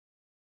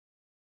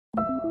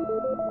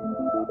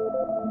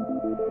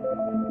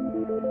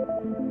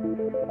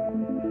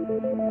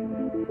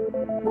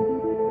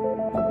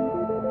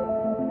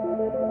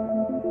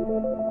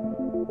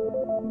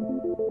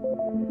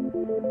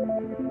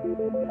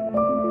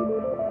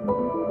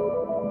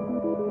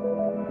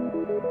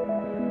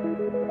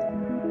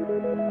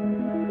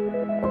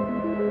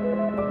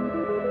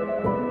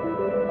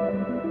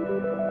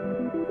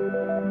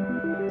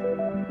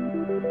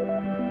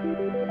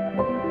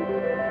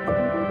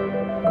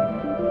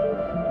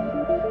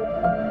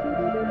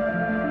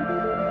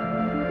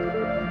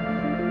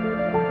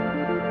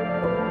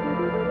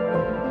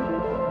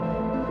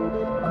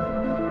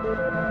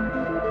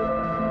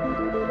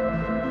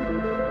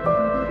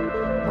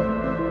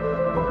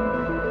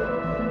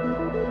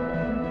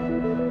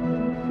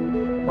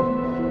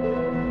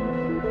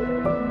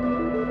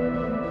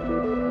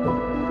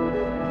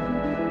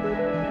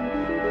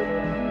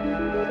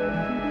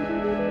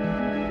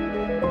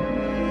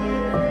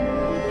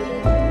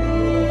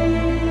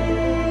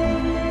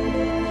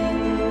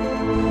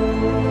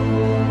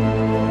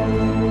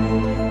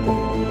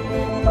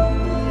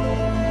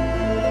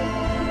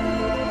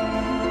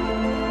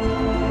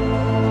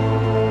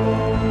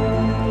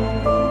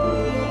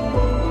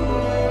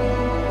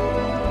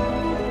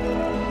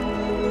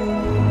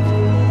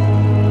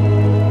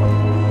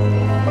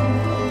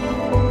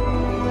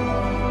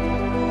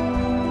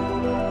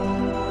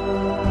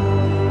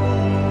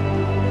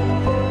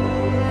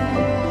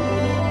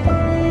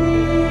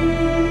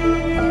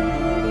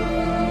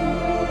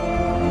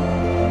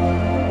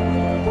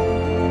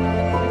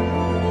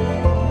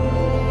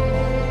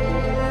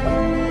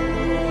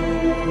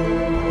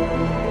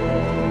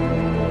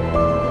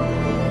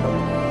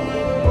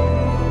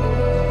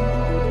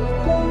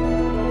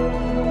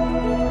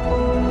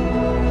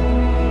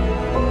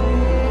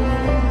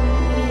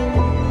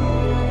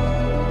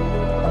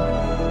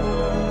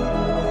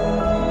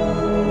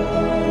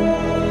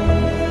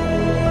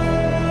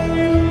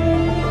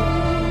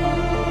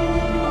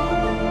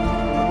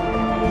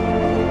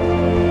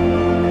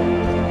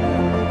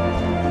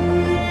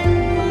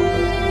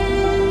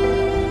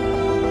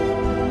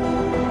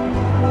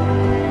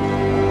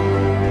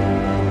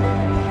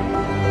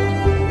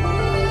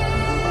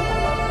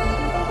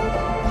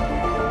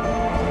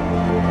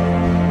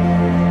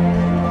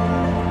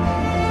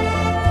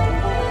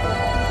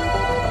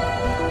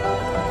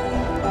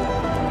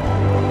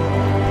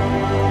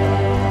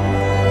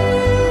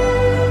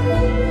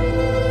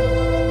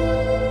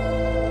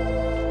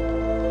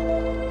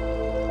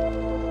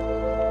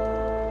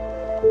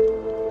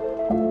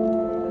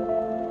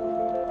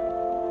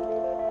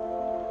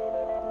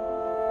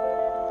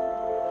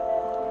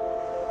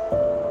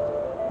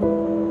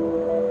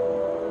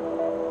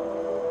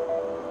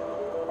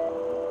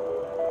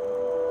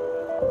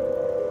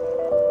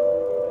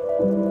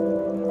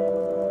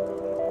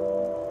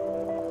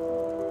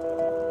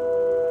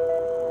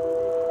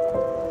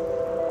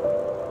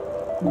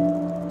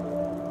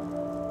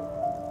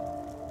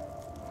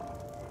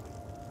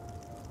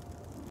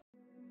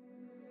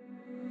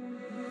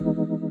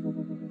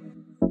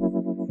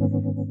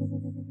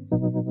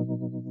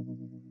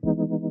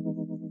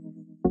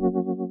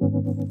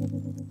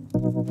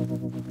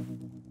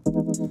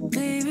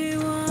Baby,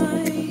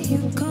 why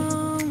you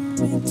call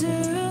me?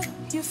 Do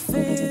you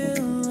feel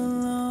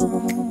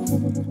alone?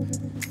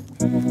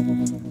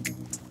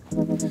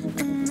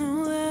 I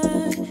know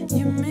that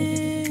you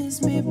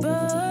miss me,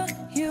 but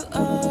you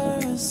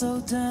are so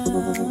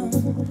down.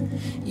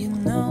 You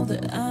know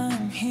that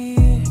I'm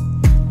here,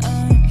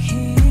 I'm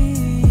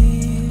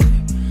here.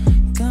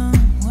 Come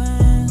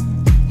when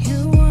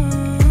you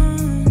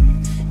want.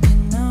 You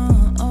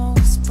know I'll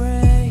always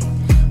pray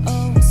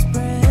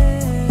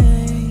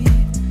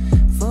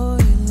for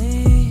your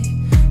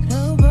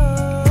little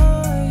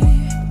boy.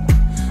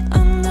 I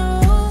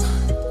know,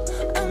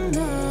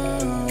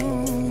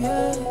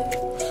 yeah.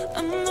 I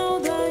know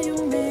that you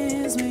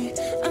miss me.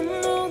 I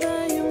know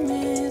that you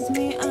miss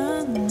me. I know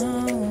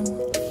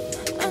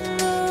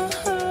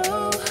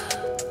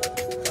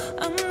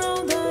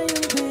that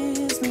you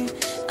miss me.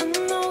 I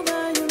know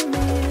that you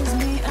miss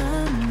me. I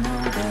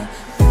know that.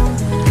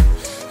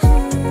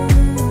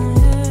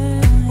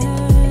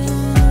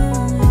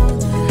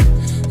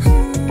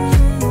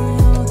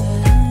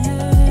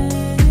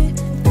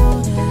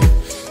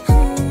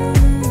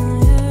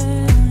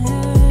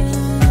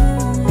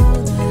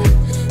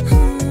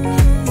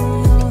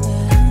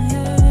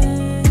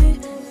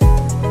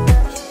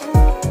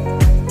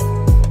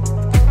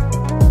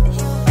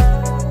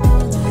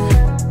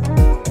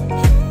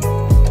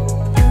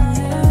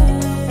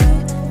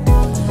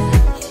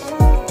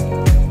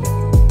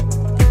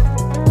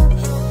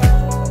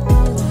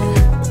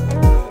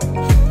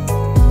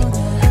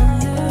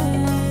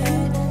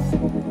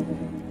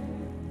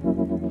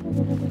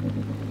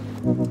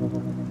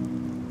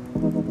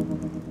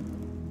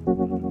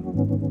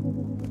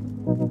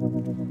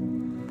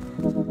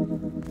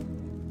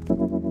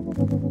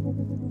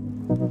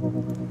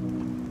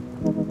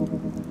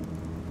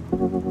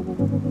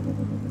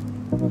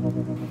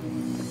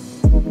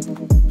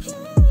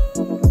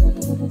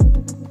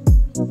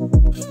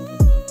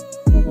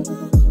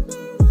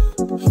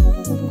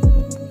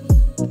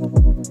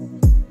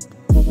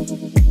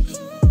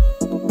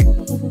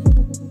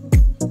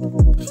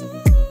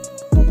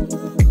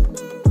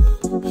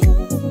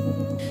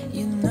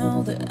 You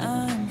know that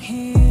I'm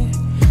here,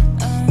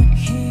 I'm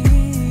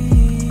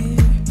here.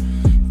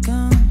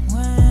 Come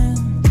when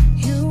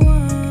you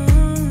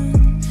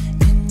want.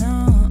 You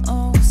know I'll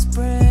always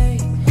pray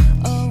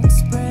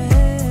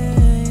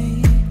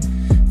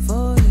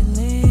for your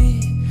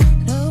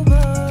little boy.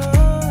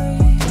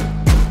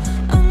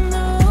 I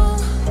know,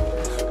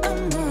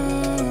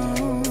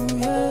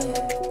 yeah.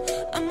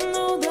 I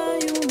know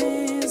that you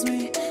miss me.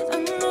 I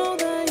know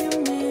that you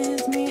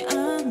miss me. I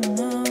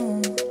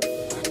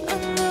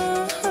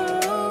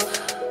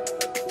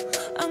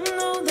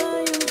know that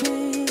you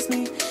miss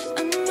me. I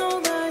know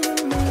that you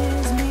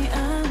miss me. I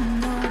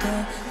know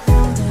that.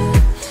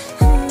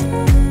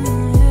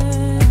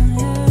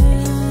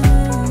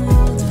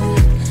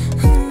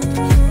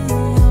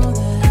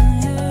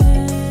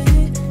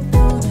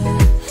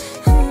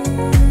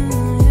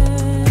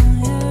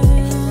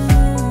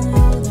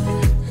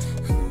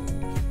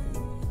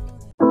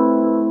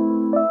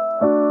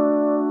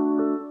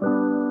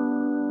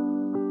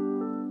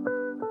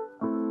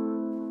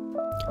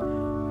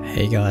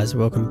 Hey guys,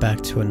 welcome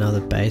back to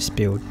another bass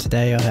build.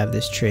 Today I have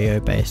this trio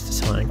bass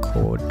design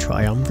called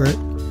Triumvirate.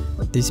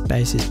 This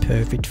bass is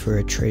perfect for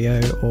a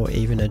trio or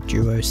even a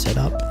duo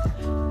setup.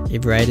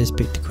 If raiders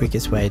pick the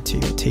quickest way to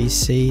your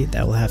TC,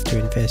 they will have to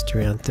invest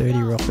around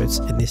 30 rockets,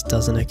 and this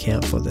doesn't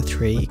account for the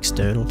 3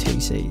 external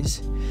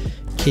TCs.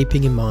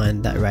 Keeping in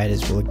mind that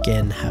raiders will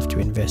again have to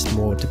invest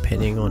more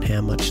depending on how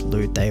much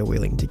loot they are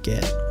willing to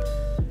get.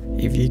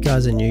 If you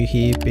guys are new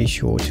here, be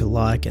sure to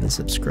like and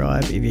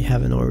subscribe if you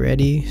haven't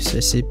already, so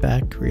sit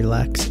back,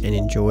 relax and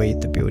enjoy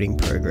the building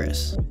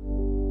progress.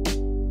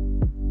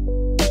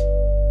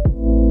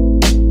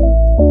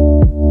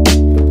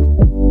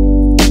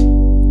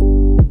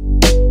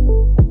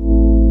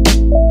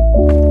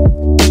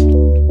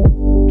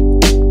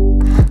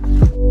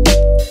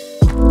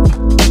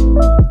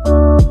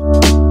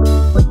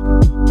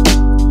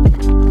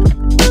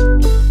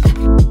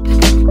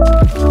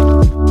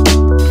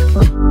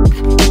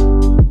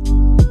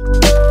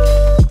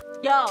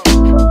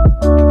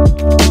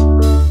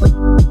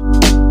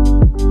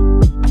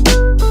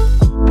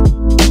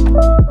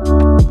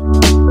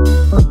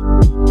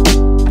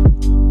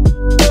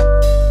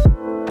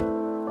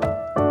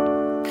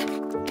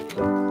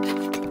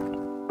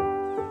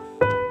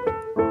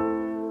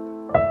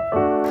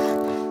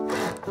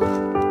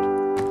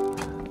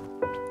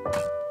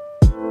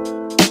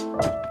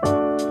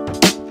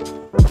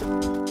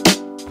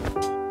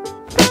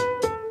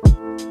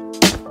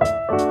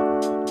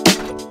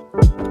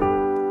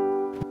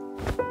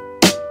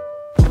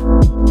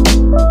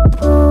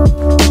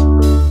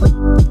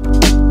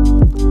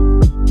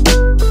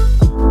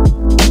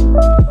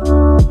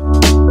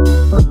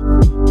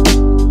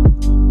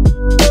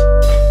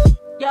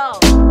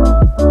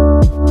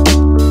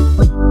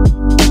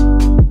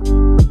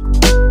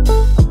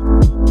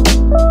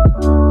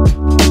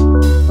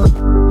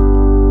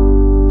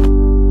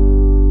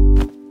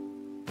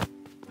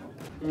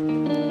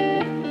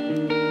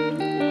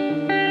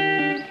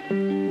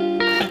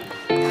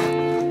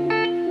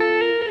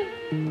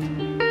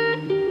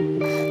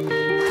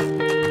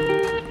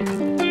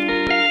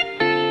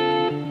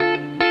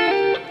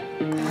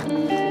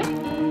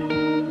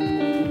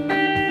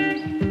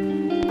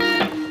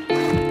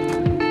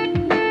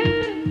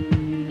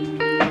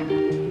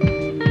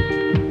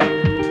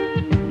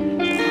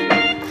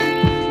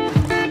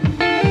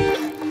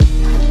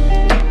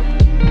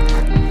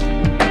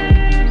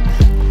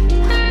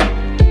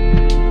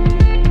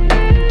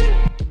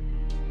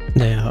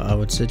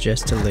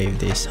 Suggest to leave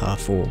this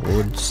half full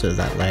wood so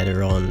that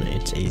later on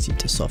it's easy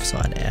to soft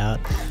side out.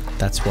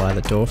 That's why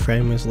the door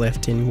frame was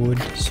left in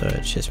wood, so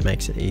it just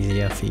makes it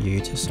easier for you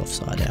to soft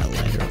side out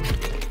later on.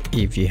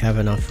 If you have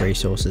enough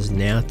resources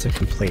now to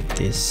complete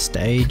this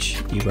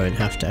stage, you won't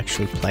have to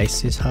actually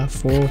place this half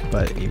full,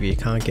 but if you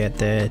can't get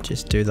there,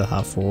 just do the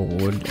half full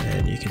wood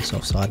and you can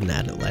soft side and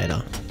add it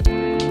later.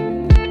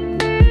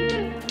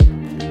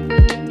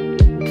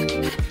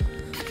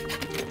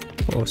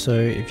 Also,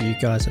 if you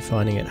guys are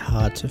finding it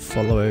hard to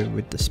follow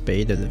with the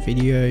speed of the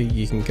video,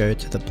 you can go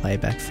to the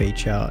playback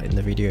feature in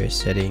the video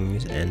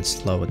settings and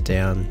slow it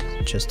down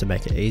just to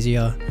make it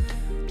easier.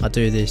 I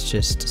do this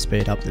just to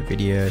speed up the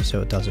video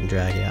so it doesn't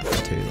drag out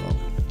for too long.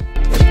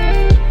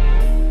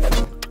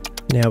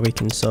 Now we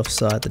can soft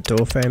side the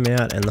door frame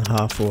out and the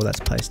half wall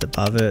that's placed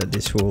above it.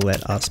 This will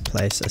let us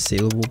place a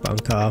sealable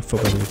bunker for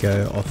when we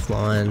go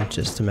offline,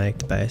 just to make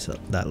the base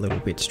that little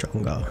bit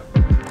stronger.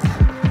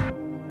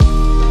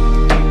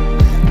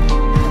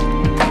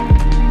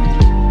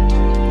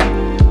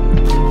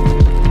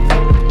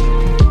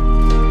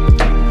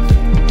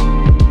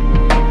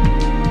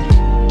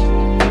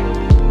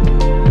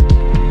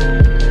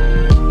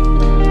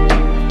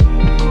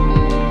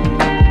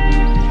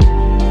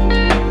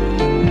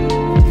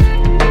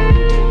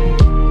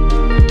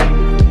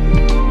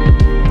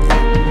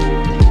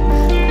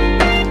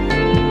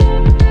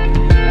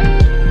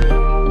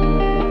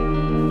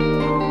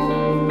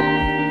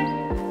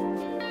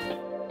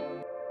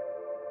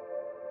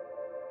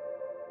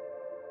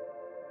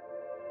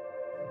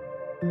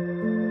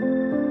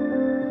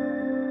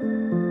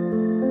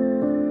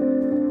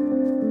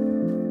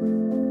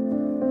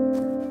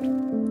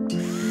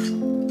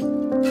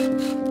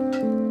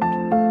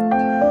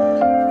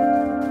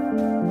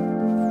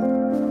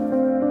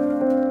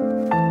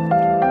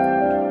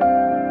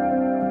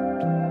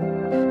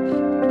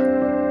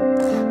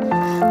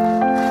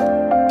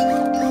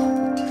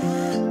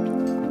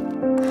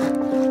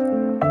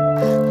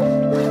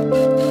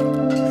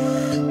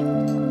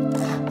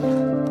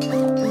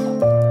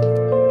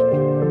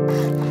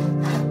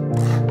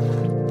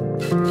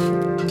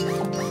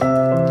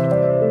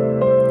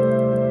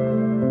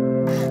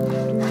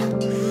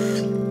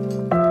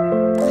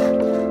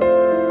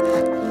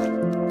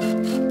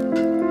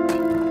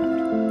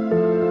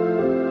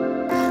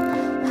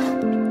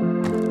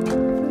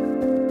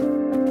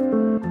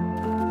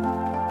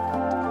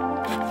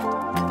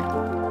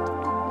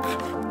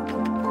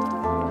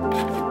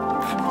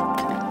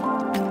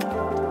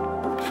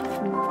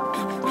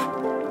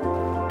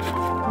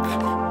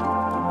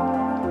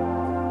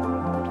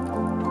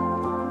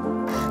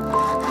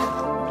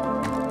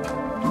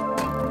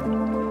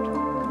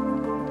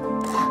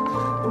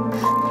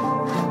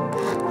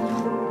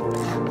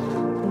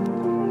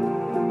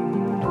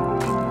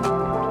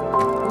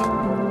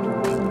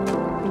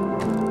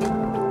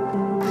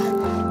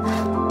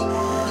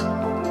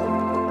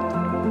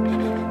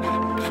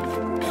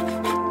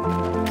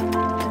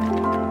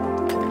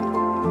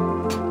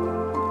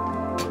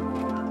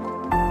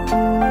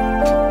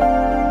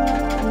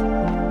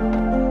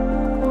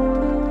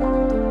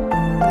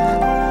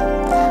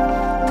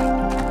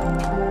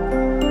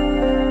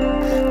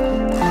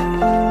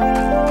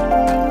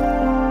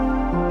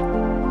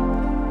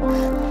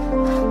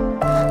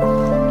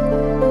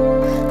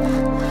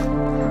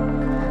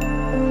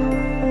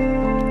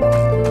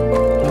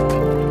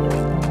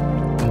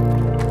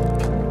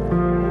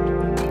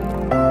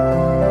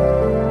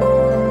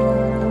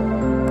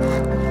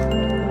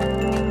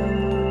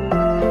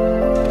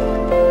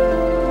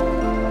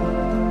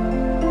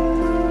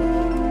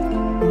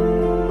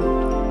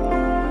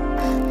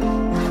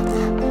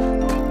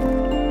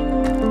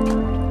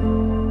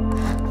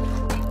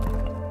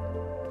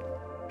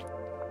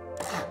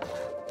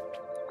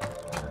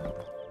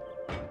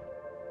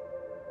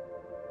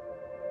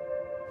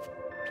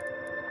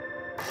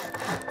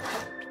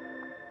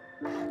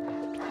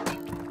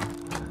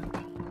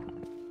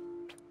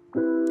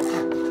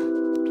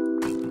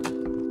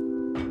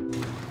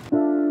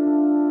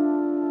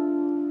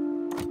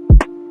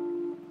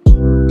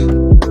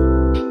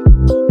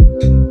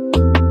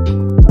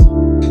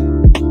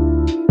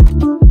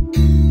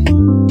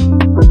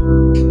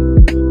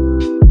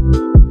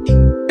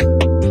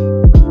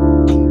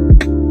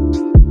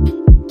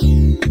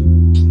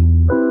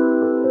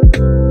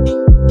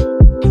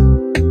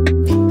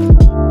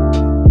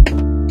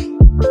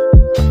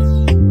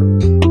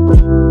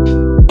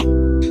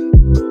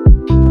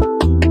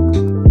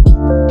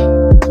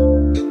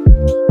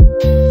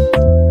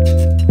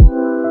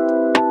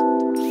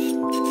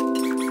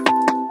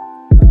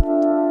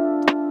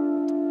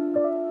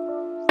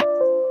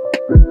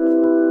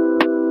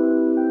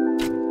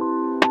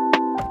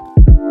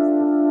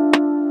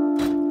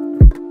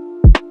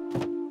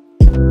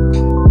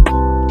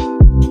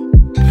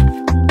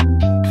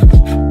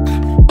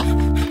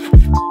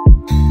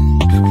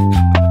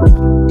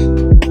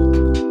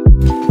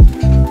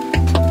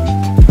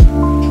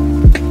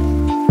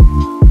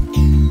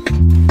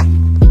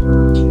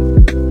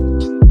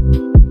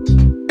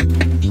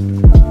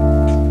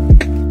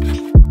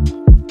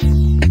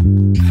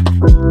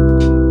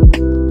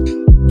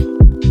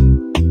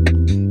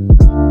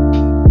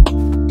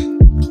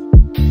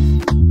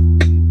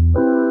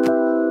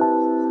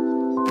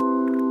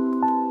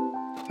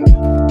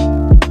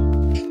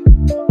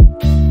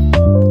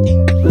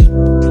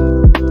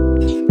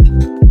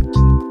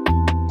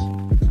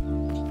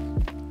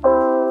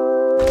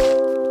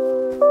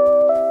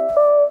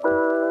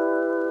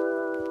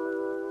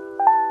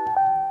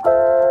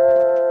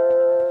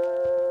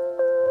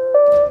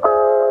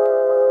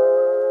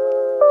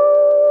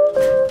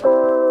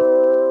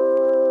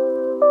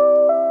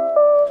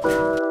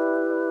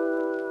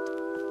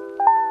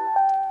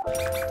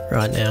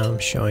 Right now I'm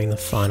showing the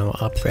final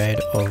upgrade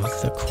of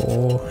the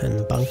core and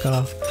the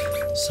bunker,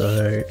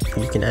 so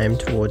you can aim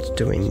towards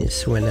doing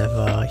this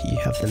whenever you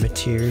have the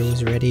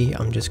materials ready.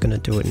 I'm just going to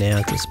do it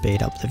now to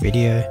speed up the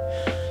video,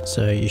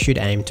 so you should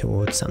aim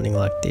towards something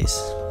like this.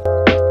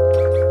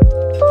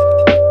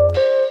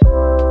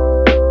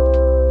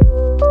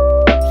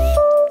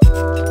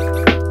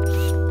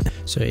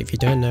 So if you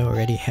don't know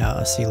already how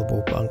a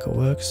sealable bunker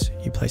works,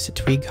 you place a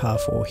twig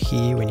half or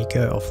here when you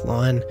go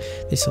offline.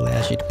 This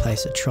allows you to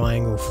place a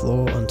triangle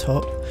floor on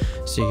top,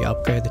 so you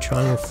upgrade the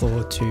triangle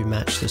floor to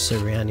match the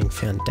surrounding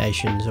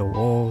foundations or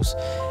walls.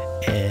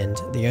 And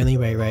the only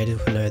way raiders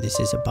will know this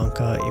is a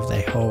bunker if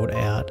they hold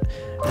out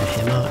a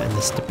hammer and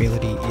the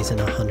stability isn't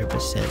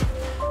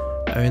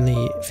 100%.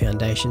 Only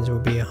foundations will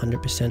be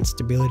 100%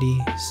 stability,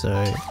 so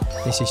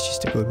this is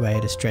just a good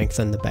way to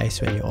strengthen the base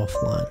when you're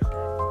offline.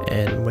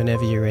 And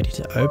whenever you're ready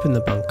to open the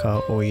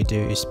bunker, all you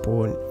do is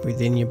spawn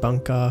within your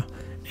bunker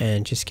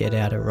and just get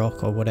out a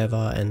rock or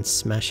whatever and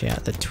smash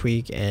out the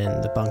twig,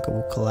 and the bunker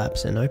will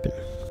collapse and open.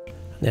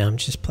 Now I'm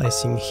just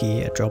placing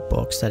here a drop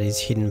box that is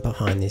hidden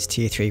behind this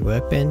tier 3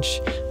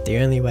 workbench. The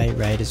only way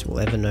raiders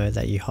will ever know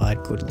that you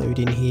hide good loot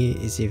in here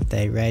is if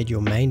they raid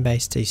your main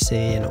base TC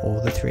and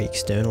all the 3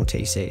 external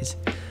TCs.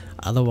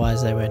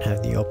 Otherwise they won't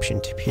have the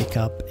option to pick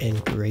up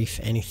and grief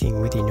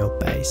anything within your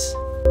base.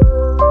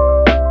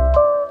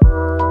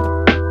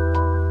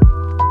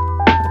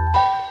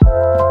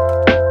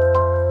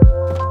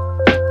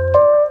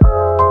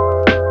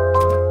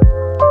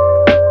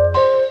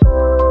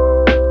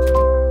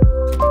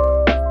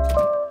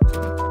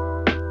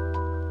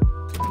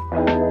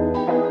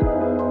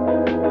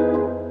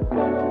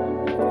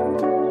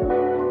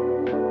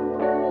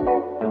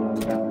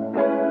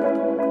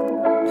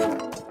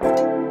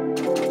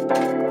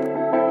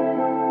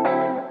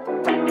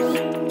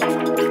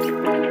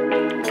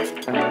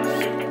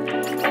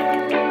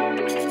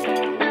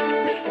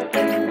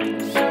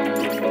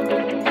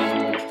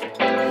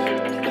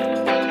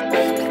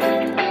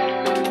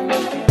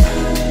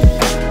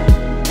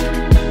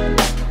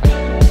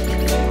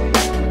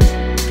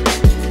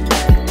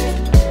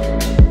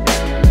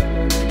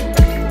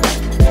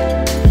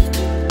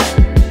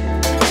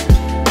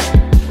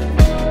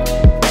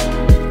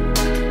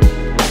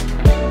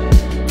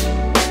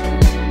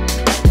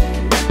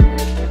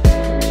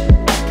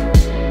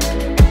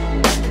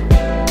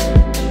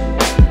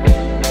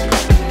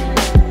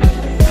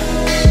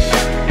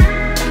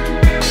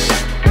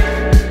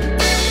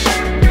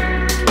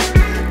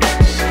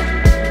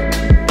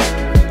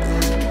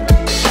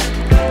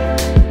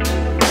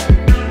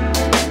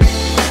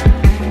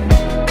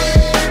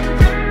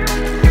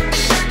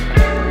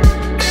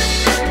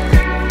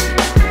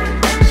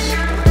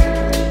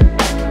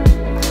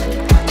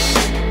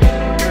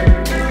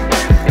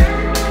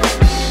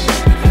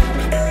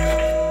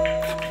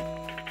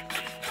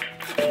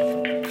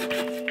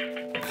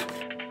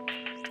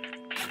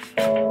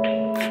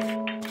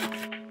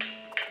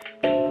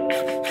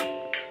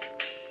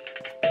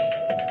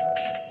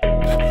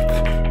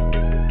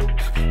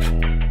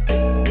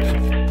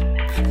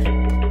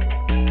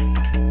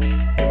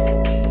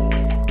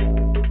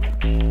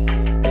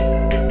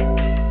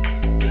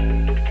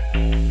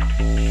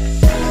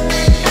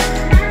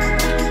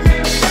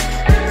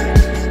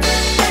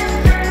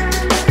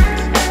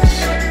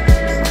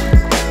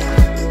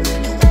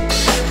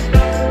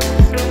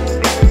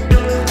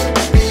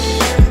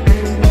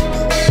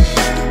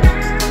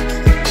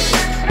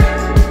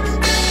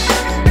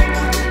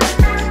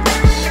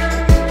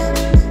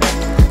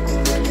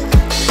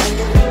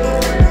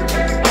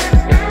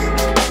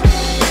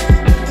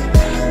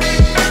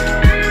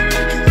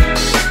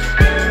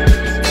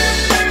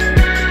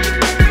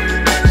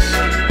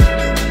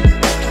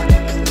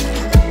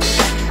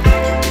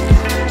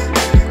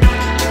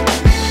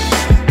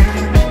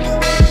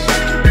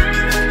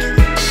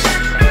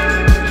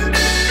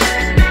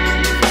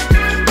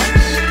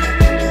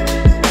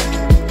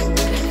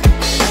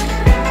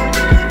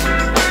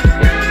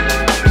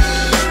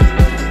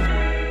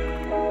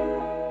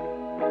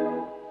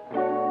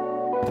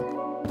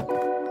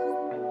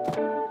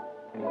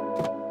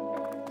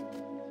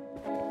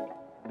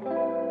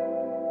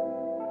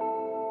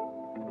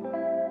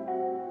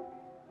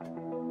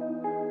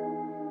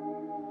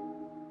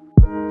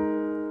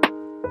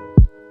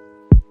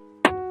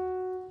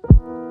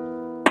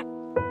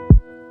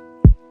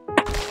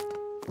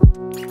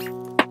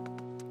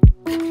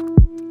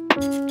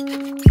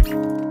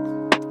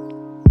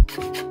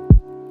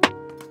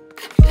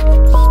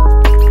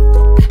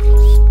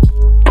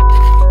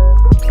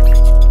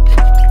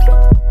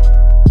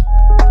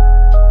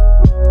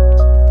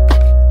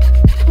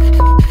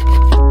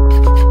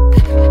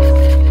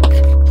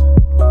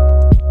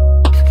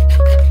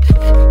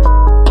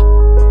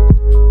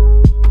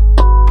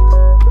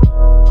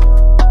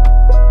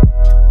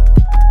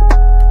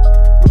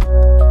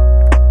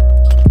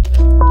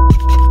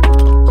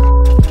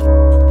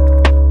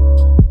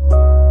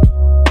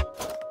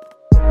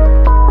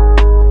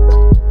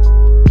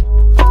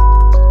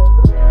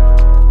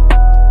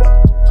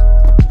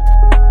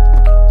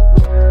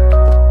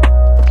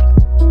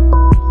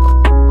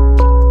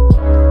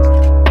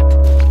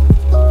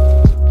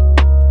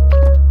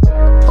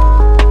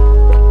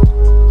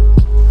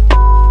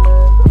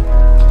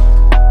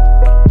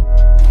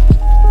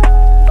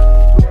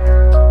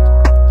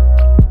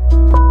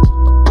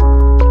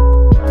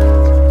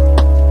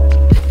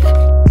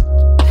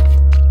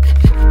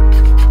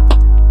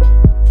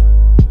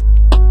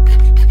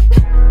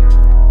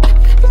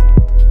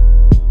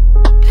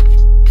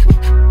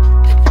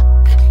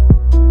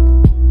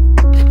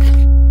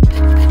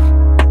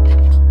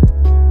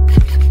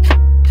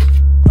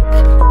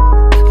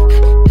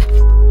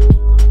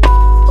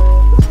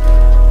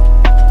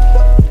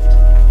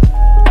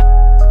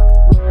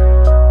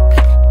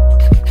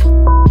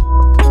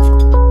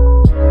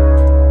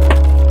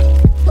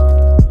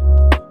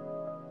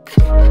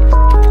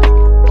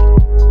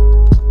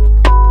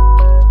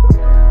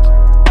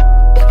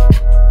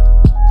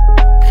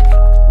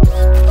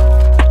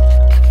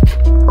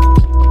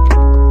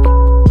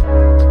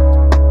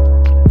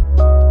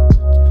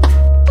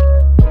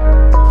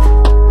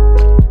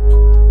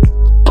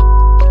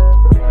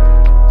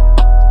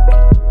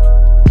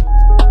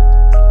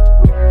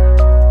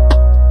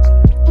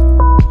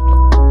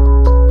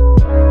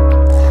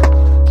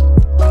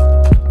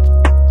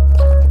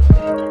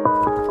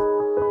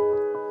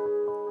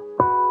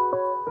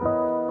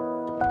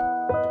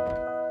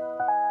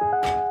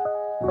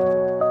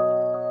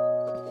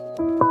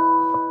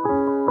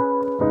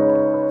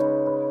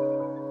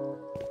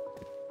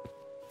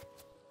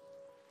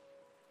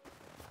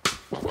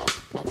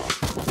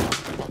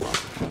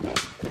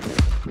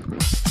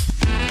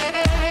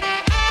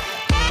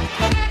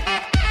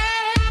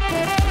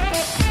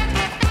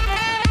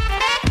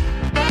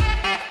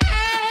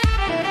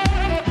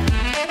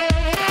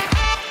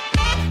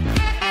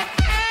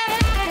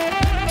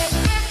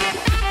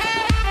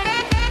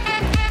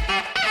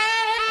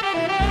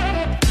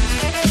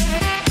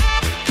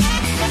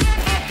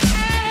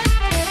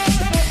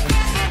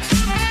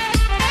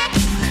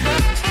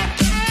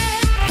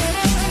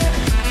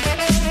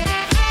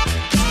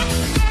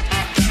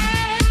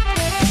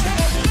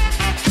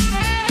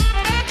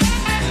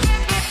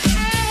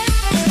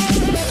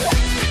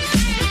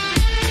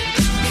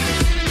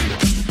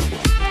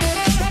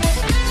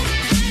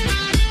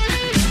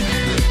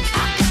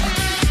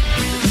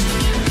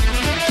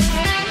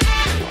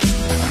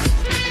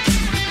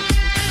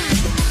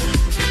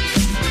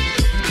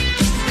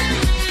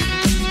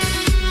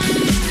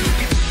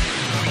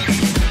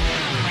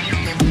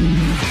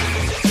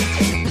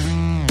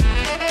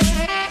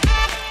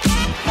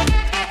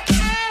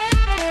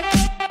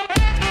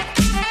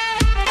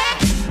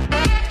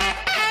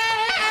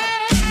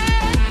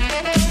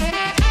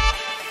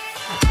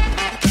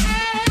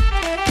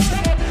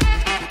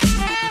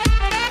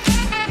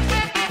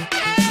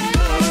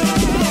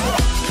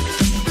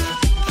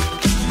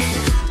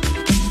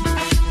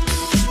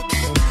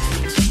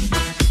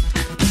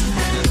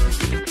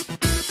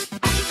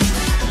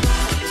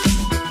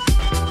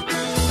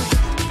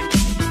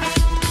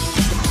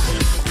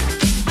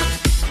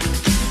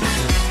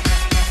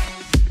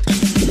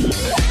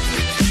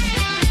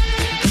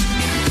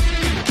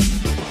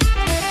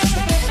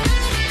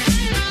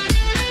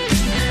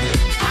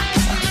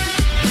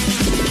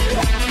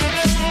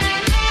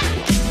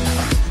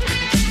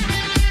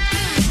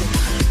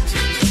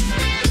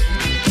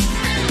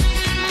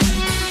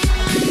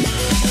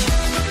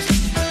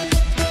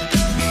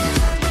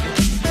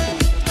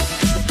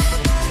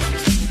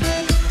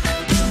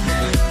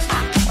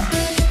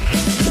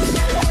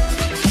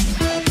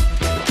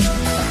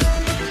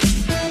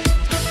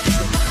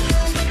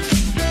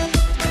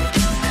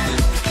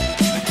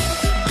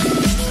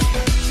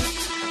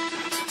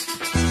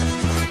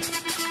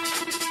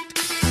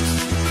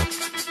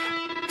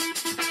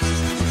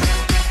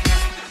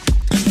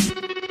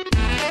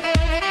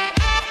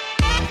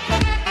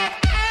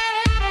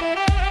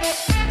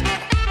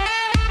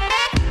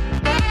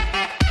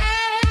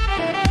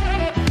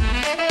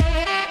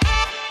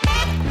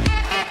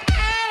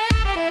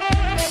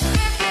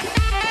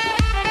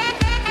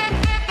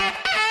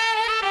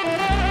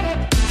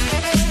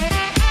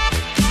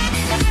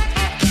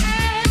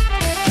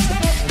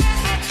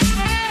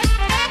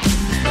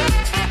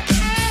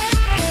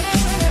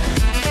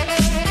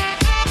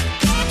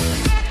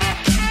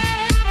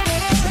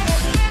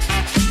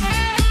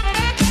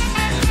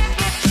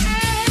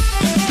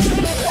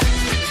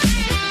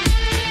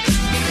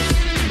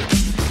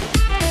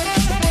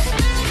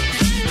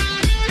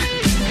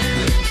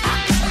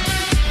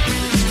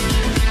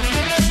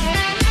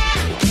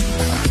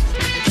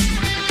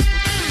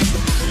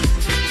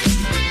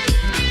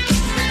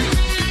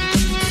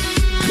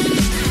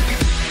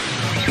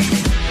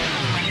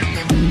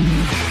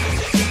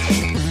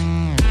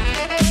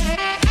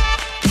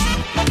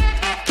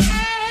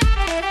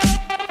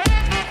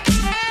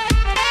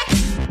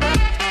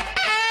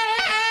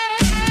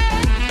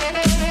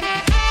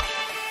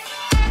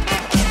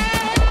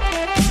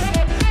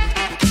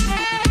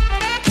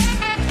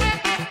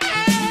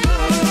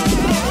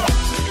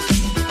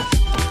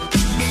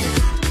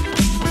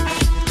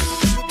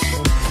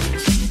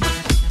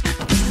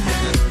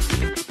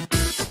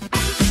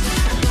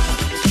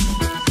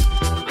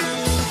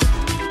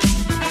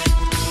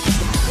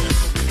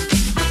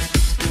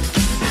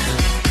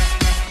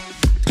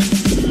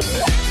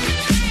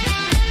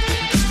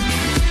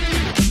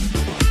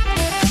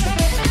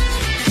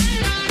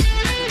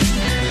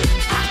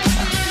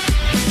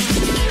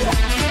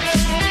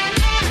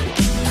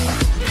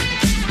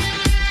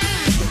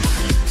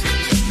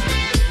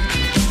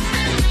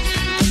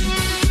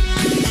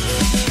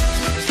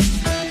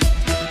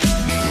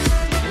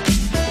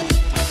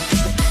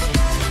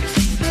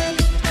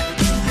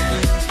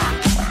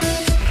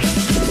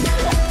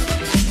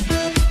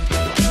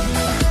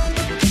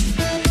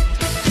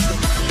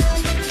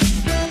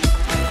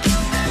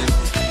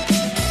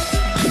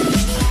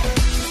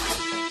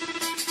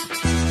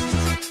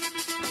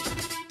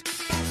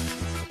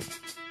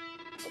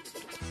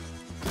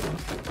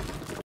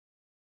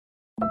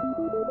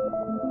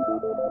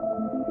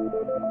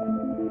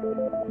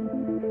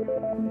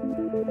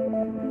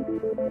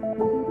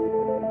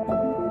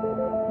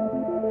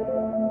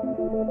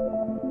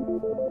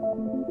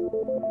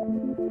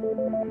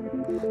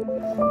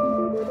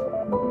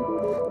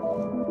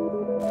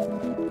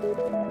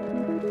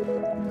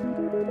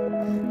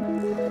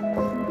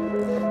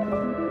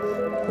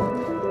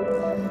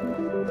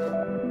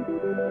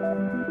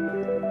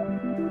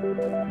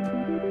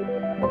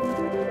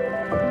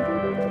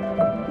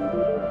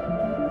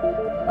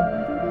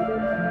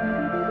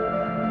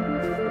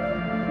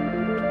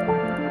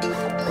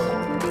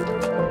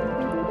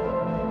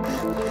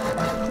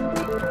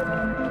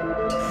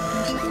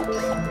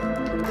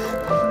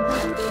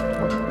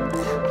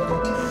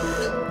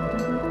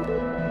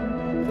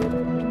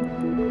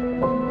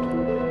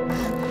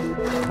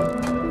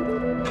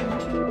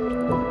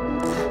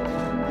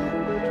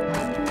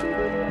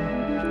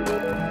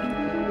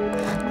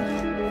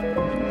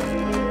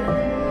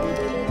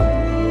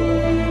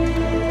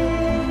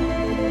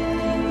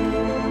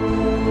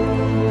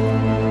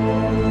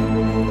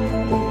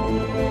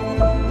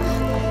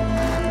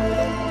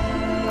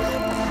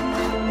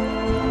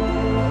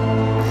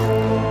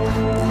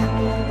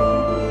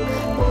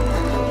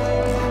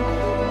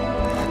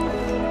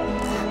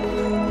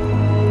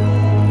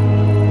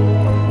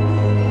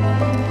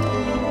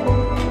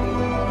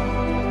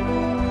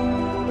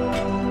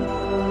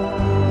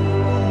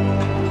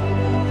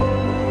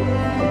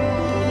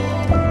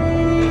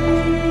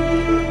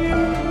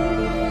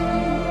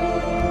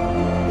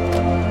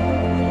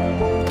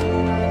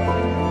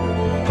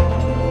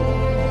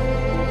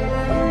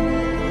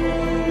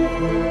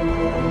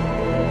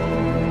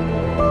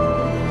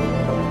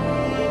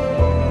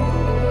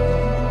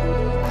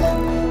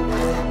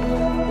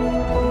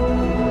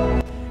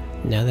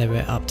 Now that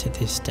we're up to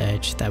this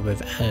stage that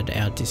we've added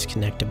our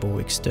disconnectable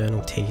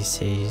external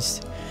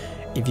TCs,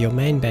 if your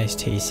main base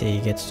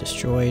TC gets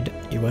destroyed,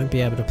 you won't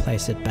be able to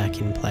place it back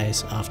in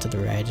place after the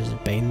rages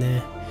have been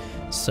there.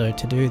 So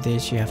to do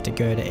this, you have to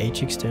go to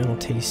each external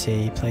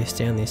TC, place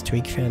down this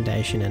twig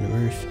foundation and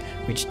roof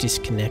which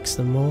disconnects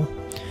them all.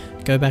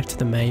 Go back to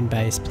the main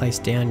base, place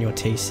down your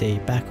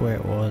TC back where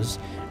it was,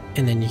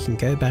 and then you can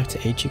go back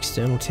to each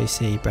external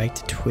TC, break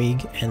the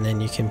twig, and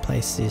then you can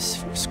place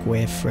this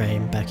square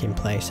frame back in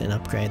place and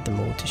upgrade them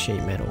all to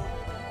sheet metal.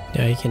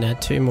 Now you can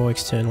add 2 more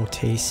external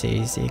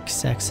TCs the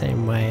exact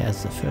same way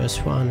as the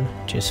first one,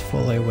 just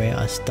follow where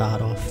I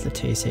start off the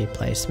TC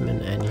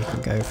placement and you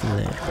can go from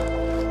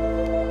there.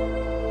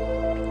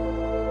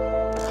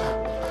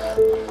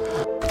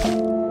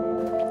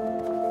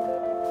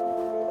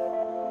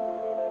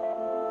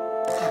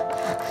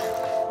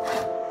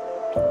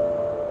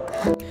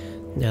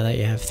 Now that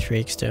you have 3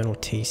 external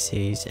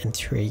TCs and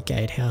 3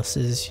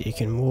 gatehouses, you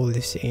can wall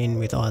this in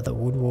with either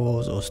wood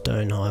walls or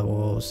stone high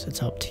walls,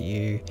 it's up to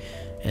you,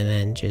 and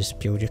then just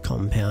build your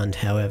compound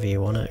however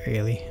you want it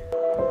really.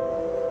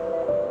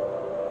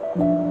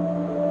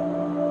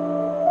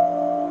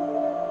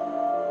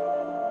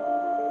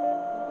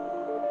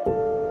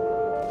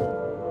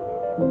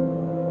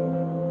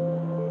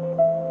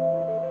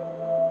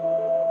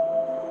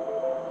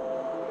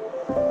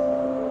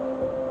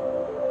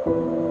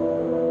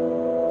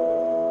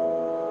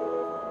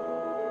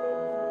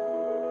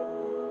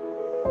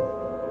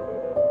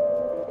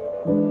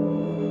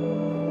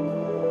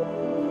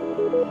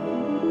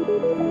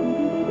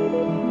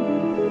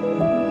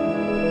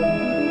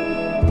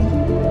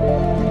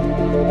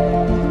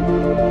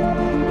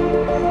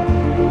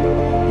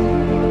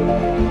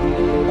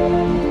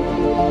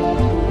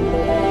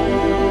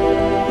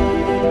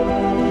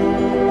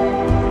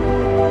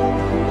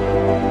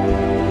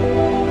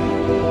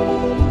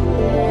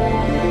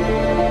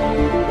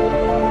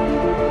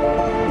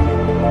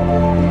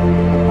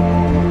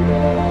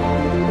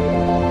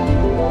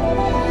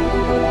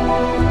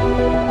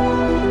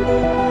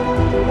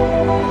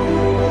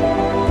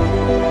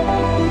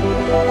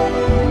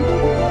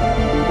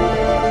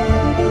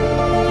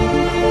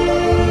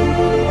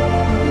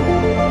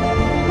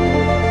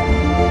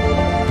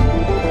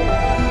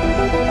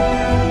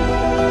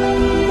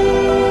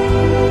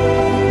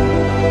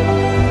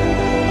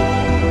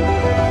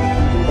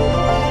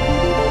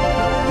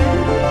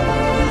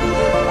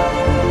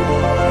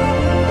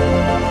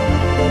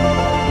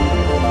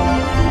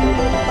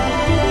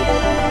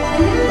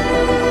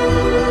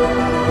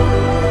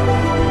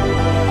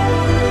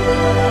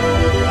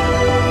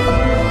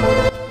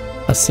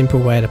 A simple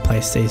way to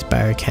place these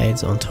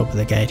barricades on top of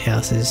the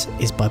gatehouses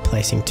is by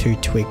placing 2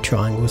 twig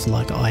triangles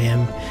like I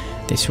am.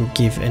 This will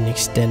give an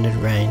extended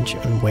range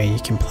on where you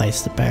can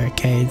place the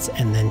barricades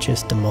and then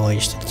just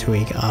demolish the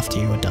twig after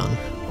you are done.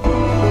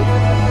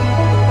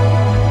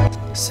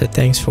 So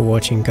thanks for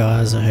watching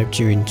guys, I hope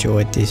you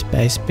enjoyed this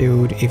base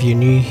build. If you're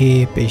new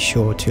here, be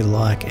sure to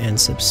like and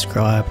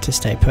subscribe to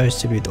stay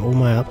posted with all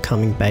my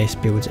upcoming base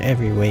builds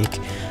every week.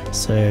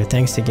 So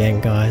thanks again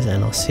guys,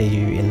 and I'll see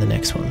you in the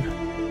next one.